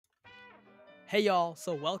Hey y'all,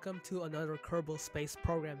 so welcome to another Kerbal Space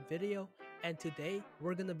Program video, and today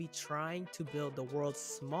we're gonna be trying to build the world's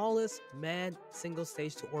smallest manned single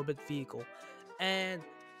stage to orbit vehicle. And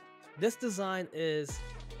this design is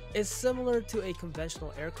similar to a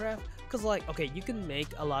conventional aircraft, because okay, you can make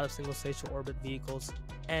a lot of single stage to orbit vehicles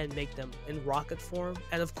and make them in rocket form,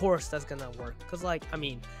 and of course that's gonna work, because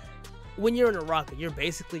when you're in a rocket, you're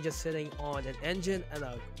basically just sitting on an engine and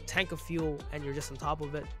a tank of fuel, and you're just on top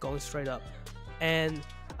of it going straight up. And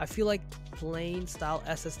I feel like plane style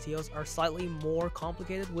SSTOs are slightly more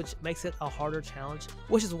complicated, which makes it a harder challenge,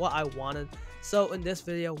 which is what I wanted. So in this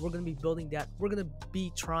video, we're going to be building that. We're going to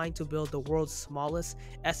be trying to build the world's smallest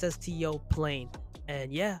SSTO plane.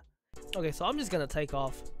 And yeah. Okay, so I'm just going to take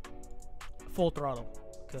off full throttle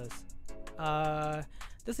because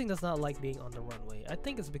this thing does not like being on the runway. I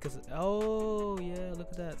think it's because, oh yeah, look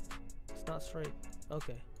at that. It's not straight.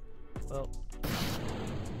 Okay, well.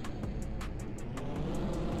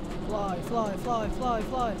 Fly, fly, fly, fly,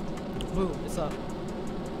 fly. Boom, it's up.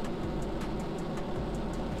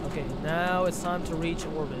 Okay, now it's time to reach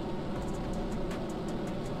orbit.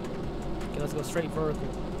 Okay, let's go straight vertical.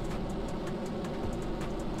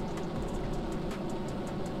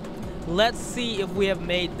 Let's see if we have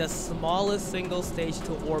made the smallest single stage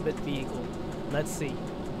to orbit vehicle. Let's see.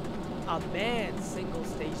 A manned single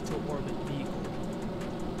stage to orbit vehicle.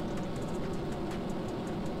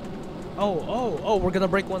 Oh, we're gonna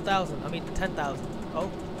break 1,000. I mean 10,000.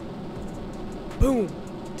 Oh. Boom!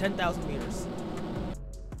 10,000 meters.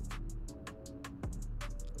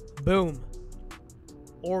 Boom.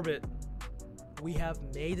 Orbit. We have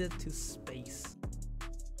made it to space.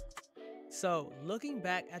 So, looking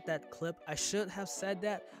back at that clip, I shouldn't have said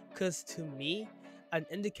that, because to me, an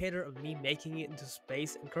indicator of me making it into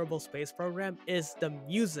space in Kerbal Space Program is the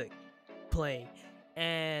music playing.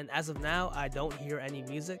 And as of now, I don't hear any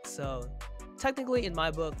music, so technically in my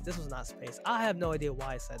book, this was not space. I have no idea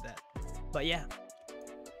why I said that, but yeah.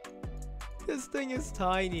 This thing is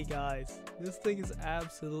tiny, guys. This thing is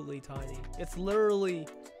absolutely tiny. It's literally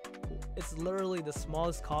the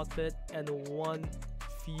smallest cockpit and one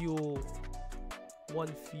fuel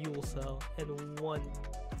cell and one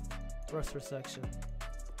thruster section.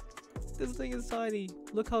 This thing is tiny.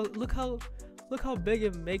 Look how big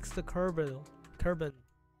it makes the turbine.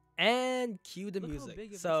 And cue the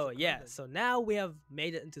music. So yeah, so now we have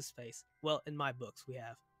made it into space. Well, in my books we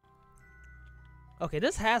have. Okay,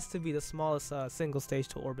 this has to be the smallest single stage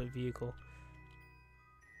to orbit vehicle.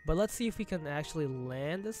 But let's see if we can actually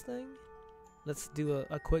land this thing. Let's do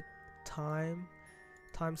a quick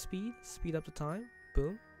speed up the time.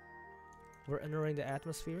 Boom. We're entering the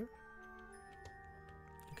atmosphere.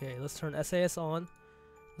 Okay, let's turn SAS on.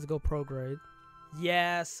 Let's go prograde.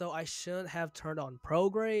 Yeah, so I shouldn't have turned on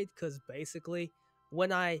prograde, because basically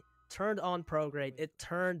when I turned on prograde, it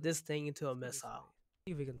turned this thing into a missile.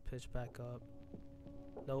 See if we can pitch back up.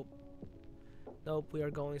 Nope, we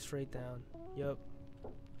are going straight down. Yep.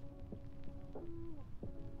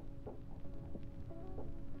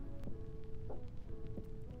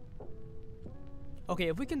 Okay,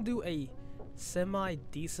 if we can do a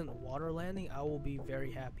semi-decent water landing, I will be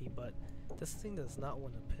very happy, but this thing does not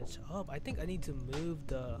want to pitch up. I think I need to move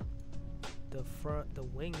the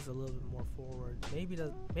wings a little bit more forward. Maybe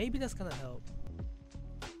that's gonna help.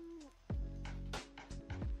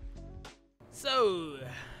 So,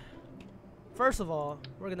 first of all,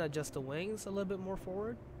 we're gonna adjust the wings a little bit more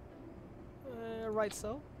forward. Right,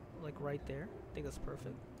 so, like right there. I think that's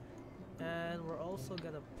perfect. And we're also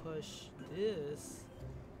gonna push this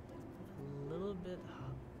a little bit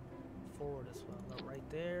forward as well. Not right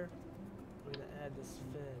there. We're gonna add this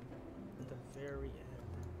fin at the very end.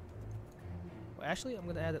 Well, actually, I'm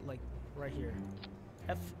gonna add it like right here,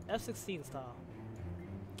 F16 style.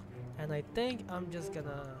 And I think I'm just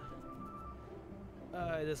gonna.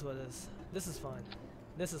 This is what it is. This is fine.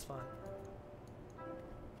 This is fine.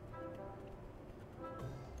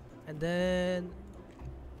 And then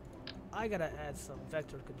I gotta add some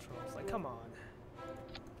vector controls. Like, come on.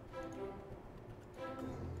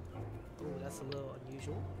 Ooh, that's a little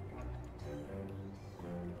unusual.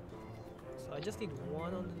 So I just need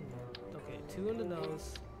one on the, okay, two on the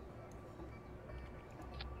nose.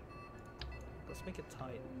 Let's make it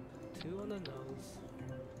tight. Two on the nose.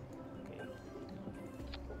 Okay.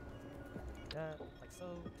 That, like so.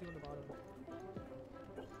 Two on the bottom.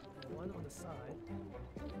 And one on the side.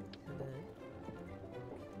 And then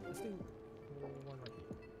let's do one right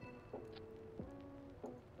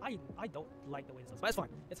here. I don't like the way this looks, but it's fine.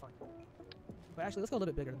 It's fine. But actually, let's go a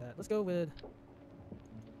little bit bigger than that. Let's go with.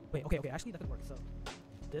 Wait, okay, actually that could work. So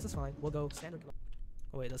this is fine. We'll go standard.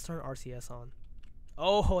 Oh wait, let's turn RCS on.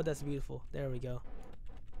 Oh, that's beautiful. There we go.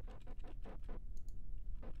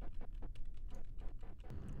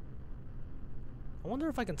 I wonder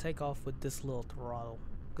if I can take off with this little throttle,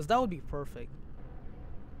 because that would be perfect.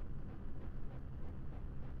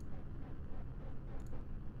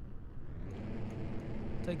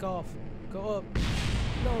 Take off. Go up.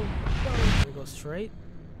 No, no. We go straight.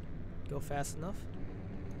 Go fast enough.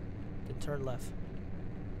 Then turn left.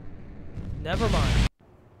 Never mind.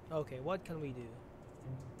 Okay, what can we do?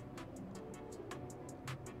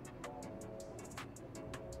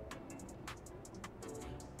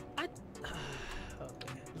 Okay,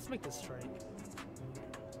 let's make this straight.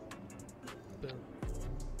 Boom.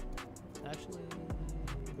 Actually,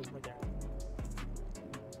 boom, right there.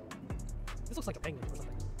 This looks like a penguin or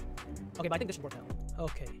something. Okay, but I think this should work now.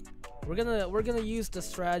 Okay, we're gonna use the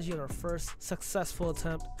strategy on our first successful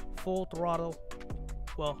attempt. Full throttle,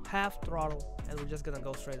 well, half throttle, and we're just gonna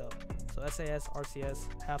go straight up. So SAS, RCS,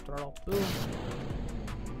 half throttle, boom.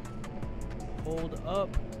 Hold up.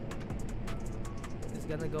 It's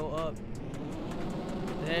gonna go up.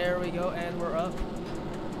 There we go, and we're up.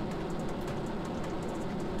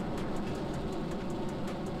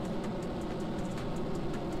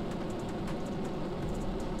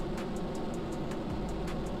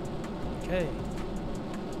 Okay.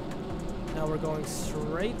 Now we're going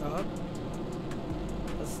straight up.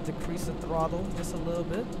 Let's decrease the throttle just a little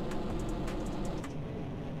bit.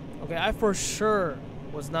 Okay, I for sure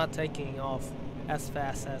was not taking off as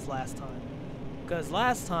fast as last time. Because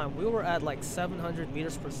last time we were at like 700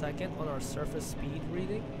 meters per second on our surface speed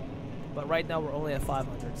reading. But right now we're only at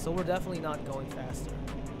 500. So we're definitely not going faster.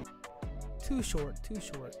 Too short, too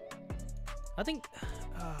short. I think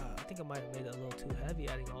I might have made it a little too heavy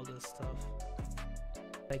adding all this stuff.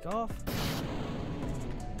 Take off.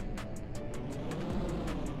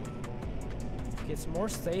 It's more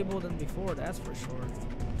stable than before, that's for sure.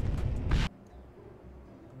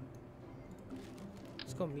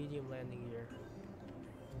 Let's go medium landing here.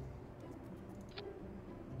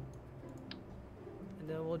 And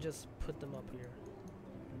then we'll just put them up here.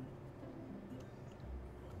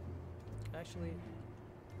 Actually,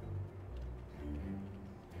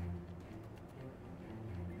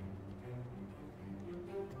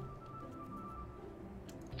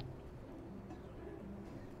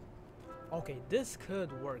 okay, this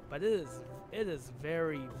could work, but it is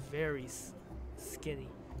very, very skinny.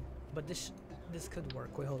 But this could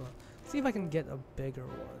work. Wait, hold on. See if I can get a bigger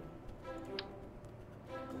one.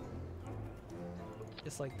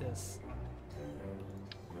 Just like this.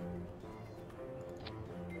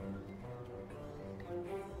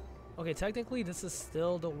 Okay, technically this is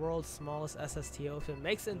still the world's smallest SSTO if it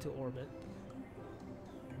makes it into orbit.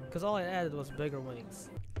 Because all I added was bigger wings.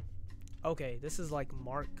 Okay, this is like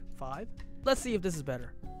Mark 5. Let's see if this is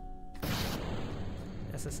better.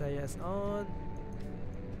 SSAS on.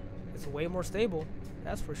 It's way more stable,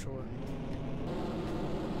 that's for sure.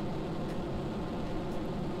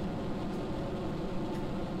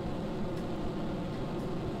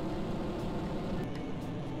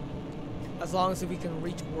 As long as we can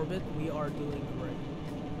reach orbit, we are doing great.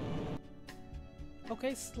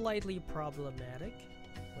 Okay, slightly problematic.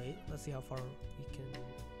 Wait, let's see how far we can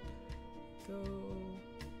go.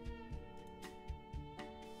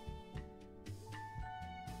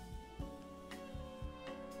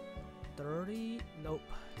 30? Nope.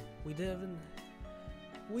 We didn't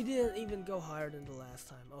even go higher than the last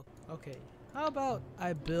time. Okay. How about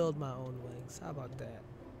I build my own wings? How about that?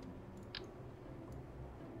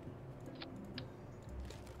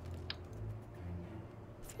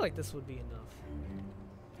 I feel like this would be enough.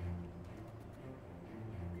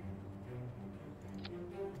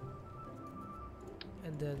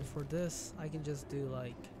 And then for this, I can just do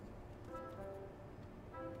like,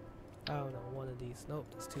 I don't know, one of these. Nope,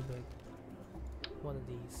 that's too big. One of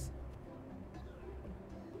these.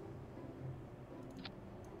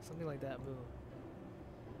 Something like that, boom.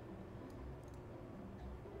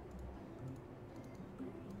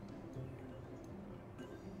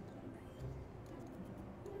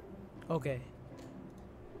 Okay.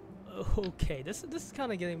 Okay, this is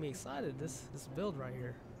kind of getting me excited. This build right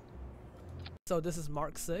here. So this is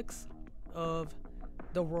Mark 6 of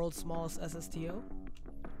the world's smallest SSTO.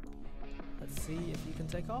 Let's see if you can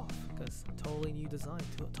take off, because totally new design,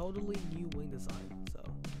 totally new wing design. So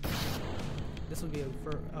this would be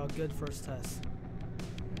a good first test.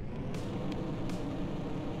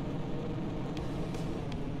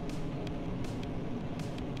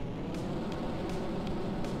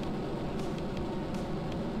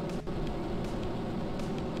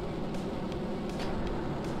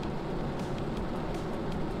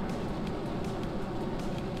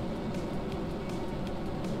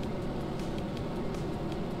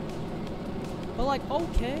 But like,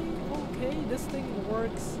 okay, this thing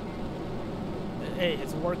works. Hey,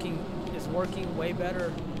 it's working way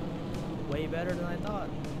better than I thought,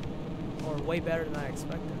 or way better than I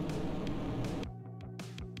expected.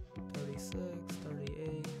 36,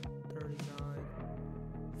 38, 39,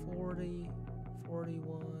 40,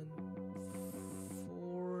 41,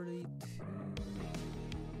 42.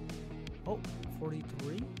 Oh,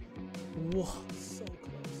 43. Whoa, so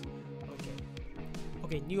close.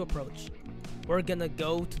 Okay, new approach. We're gonna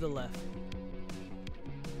go to the left.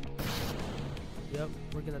 Yep,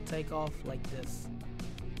 we're gonna take off like this.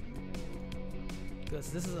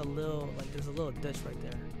 Because this is a little, like, there's a little ditch right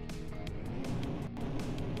there.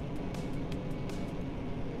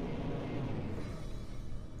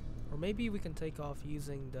 Or maybe we can take off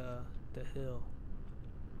using the hill.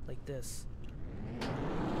 Like this.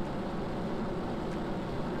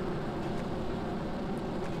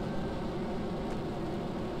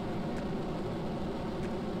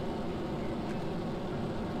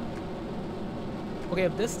 Okay,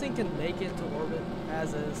 if this thing can make it to orbit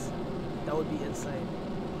as is, that would be insane.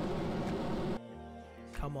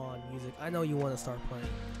 Come on, music. I know you want to start playing.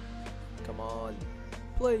 Come on.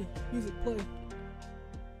 Play, music, play.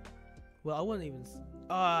 Well, I wouldn't even...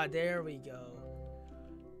 there we go.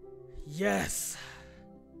 Yes!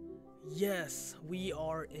 Yes, we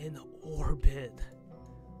are in orbit.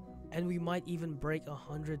 And we might even break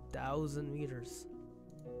 100,000 meters.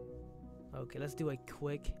 Okay, let's do a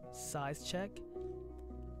quick size check.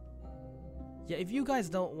 Yeah, if you guys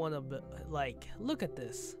don't want to, like, look at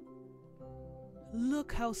this.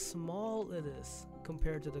 Look how small it is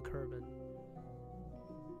compared to the Kerbin.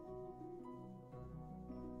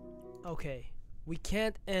 Okay, we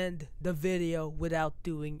can't end the video without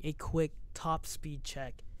doing a quick top speed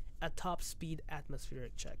check. A top speed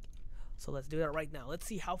atmospheric check. So let's do that right now. Let's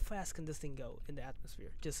see how fast can this thing go in the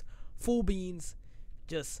atmosphere. Just full beans,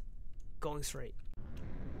 just going straight.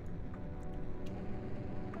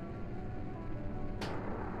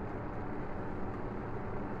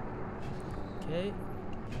 Okay,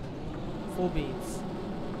 full beans.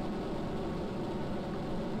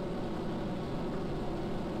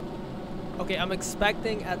 Okay, I'm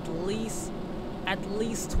expecting at least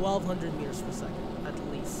 1,200 meters per second, at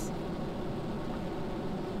least.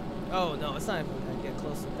 Oh no, it's not even gonna get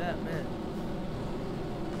close to that, man.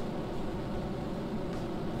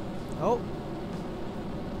 Oh,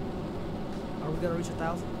 are we gonna reach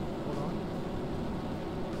 1,000? Hold on.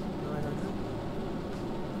 900.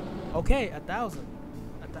 Okay, 1,000.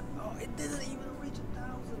 Oh, it didn't even reach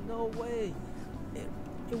 1,000. No way.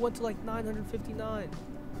 It went to like 959.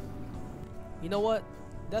 You know what?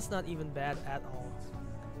 That's not even bad at all.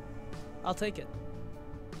 I'll take it.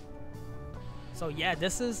 So yeah,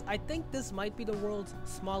 I think this might be the world's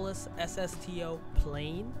smallest SSTO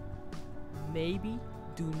plane. Maybe.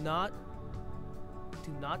 Do not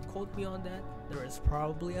quote me on that. There is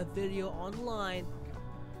probably a video online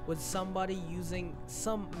with somebody using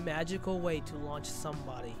some magical way to launch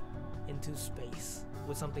somebody into space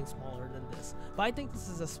with something smaller than this. But I think this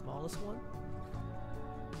is the smallest one.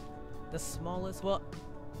 The smallest, well,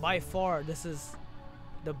 by far, this is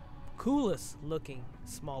the coolest looking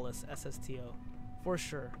smallest SSTO, for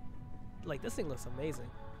sure. Like, this thing looks amazing.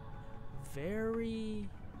 Very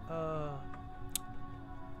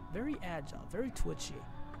agile, very twitchy,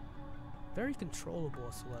 very controllable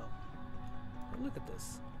as well. But look at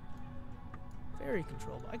this. Very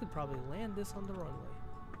controllable. I could probably land this on the runway.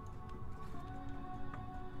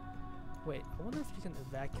 Wait, I wonder if you can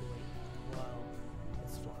evacuate while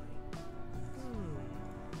it's flying.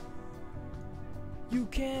 You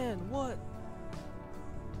can! What?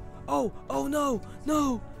 Oh no!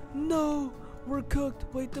 We're cooked!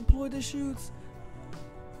 Wait, deploy the chutes!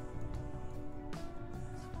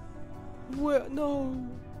 Where? No,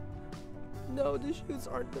 the chutes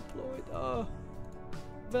aren't deployed.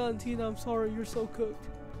 Valentina, I'm sorry, you're so cooked.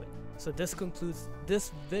 So this concludes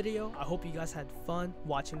this video. I hope you guys had fun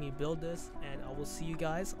watching me build this, and I will see you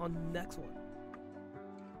guys on the next one.